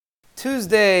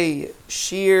Tuesday,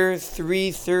 Shiur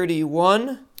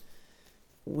 331.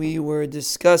 We were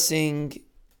discussing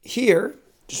here,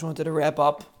 just wanted to wrap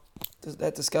up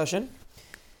that discussion.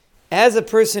 As a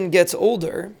person gets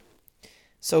older,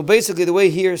 so basically the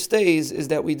way hair stays is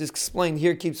that we just explained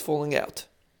hair keeps falling out.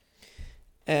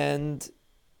 And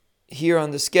here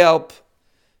on the scalp,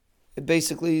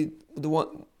 basically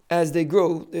as they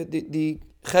grow, the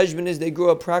cheshbon is they grow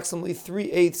approximately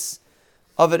 3/8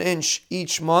 of an inch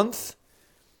each month,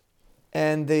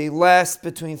 and they last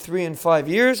between 3 and 5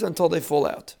 years until they fall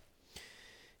out.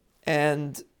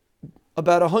 And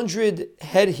about 100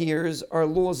 head hairs are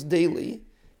lost daily,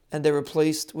 and they're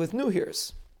replaced with new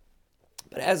hairs.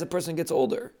 But as a person gets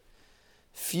older,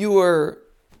 fewer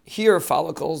hair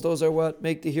follicles, those are what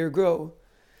make the hair grow,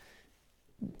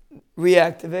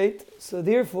 reactivate. So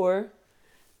therefore,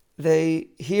 the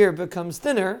hair becomes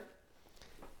thinner,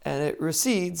 and it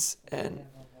recedes, and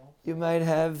you might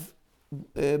have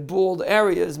bald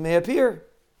areas may appear.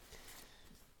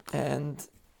 And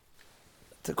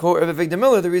to quote Rabbi Victor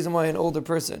Miller, the reason why an older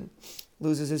person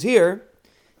loses his hair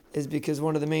is because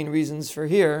one of the main reasons for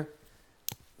hair,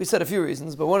 we said a few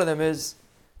reasons, but one of them is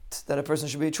that a person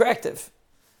should be attractive.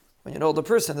 When you're an older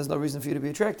person, there's no reason for you to be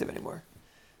attractive anymore.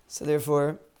 So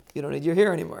therefore, you don't need your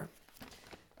hair anymore.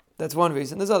 That's one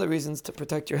reason. There's other reasons to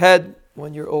protect your head.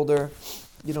 When you're older,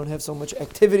 you don't have so much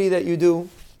activity that you do.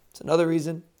 It's another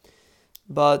reason.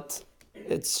 But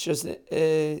it's just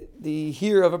the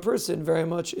hair of a person very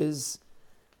much is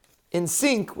in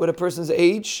sync with a person's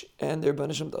age, and their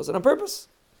Banishim does it on purpose.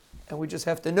 And we just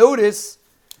have to notice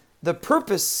the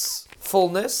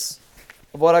purposefulness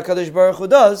of what HaKadosh Baruch Hu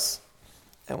does.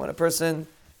 And when a person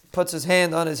puts his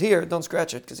hand on his hair, don't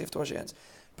scratch it because you have to wash your hands.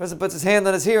 A person puts his hand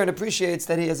on his hair and appreciates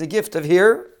that he has a gift of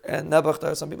hair. And Nabach,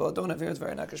 there are some people that don't have hair, it's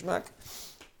very nakashmak.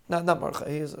 Not Marcha,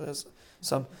 he has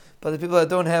some. But the people that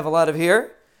don't have a lot of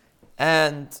hair,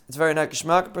 and it's very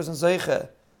nakashmak, a person Zeiche, the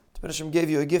Banishim gave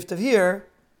you a gift of hair,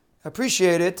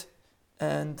 appreciate it,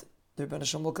 and the Rebbe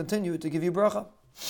Hashem will continue to give you bracha.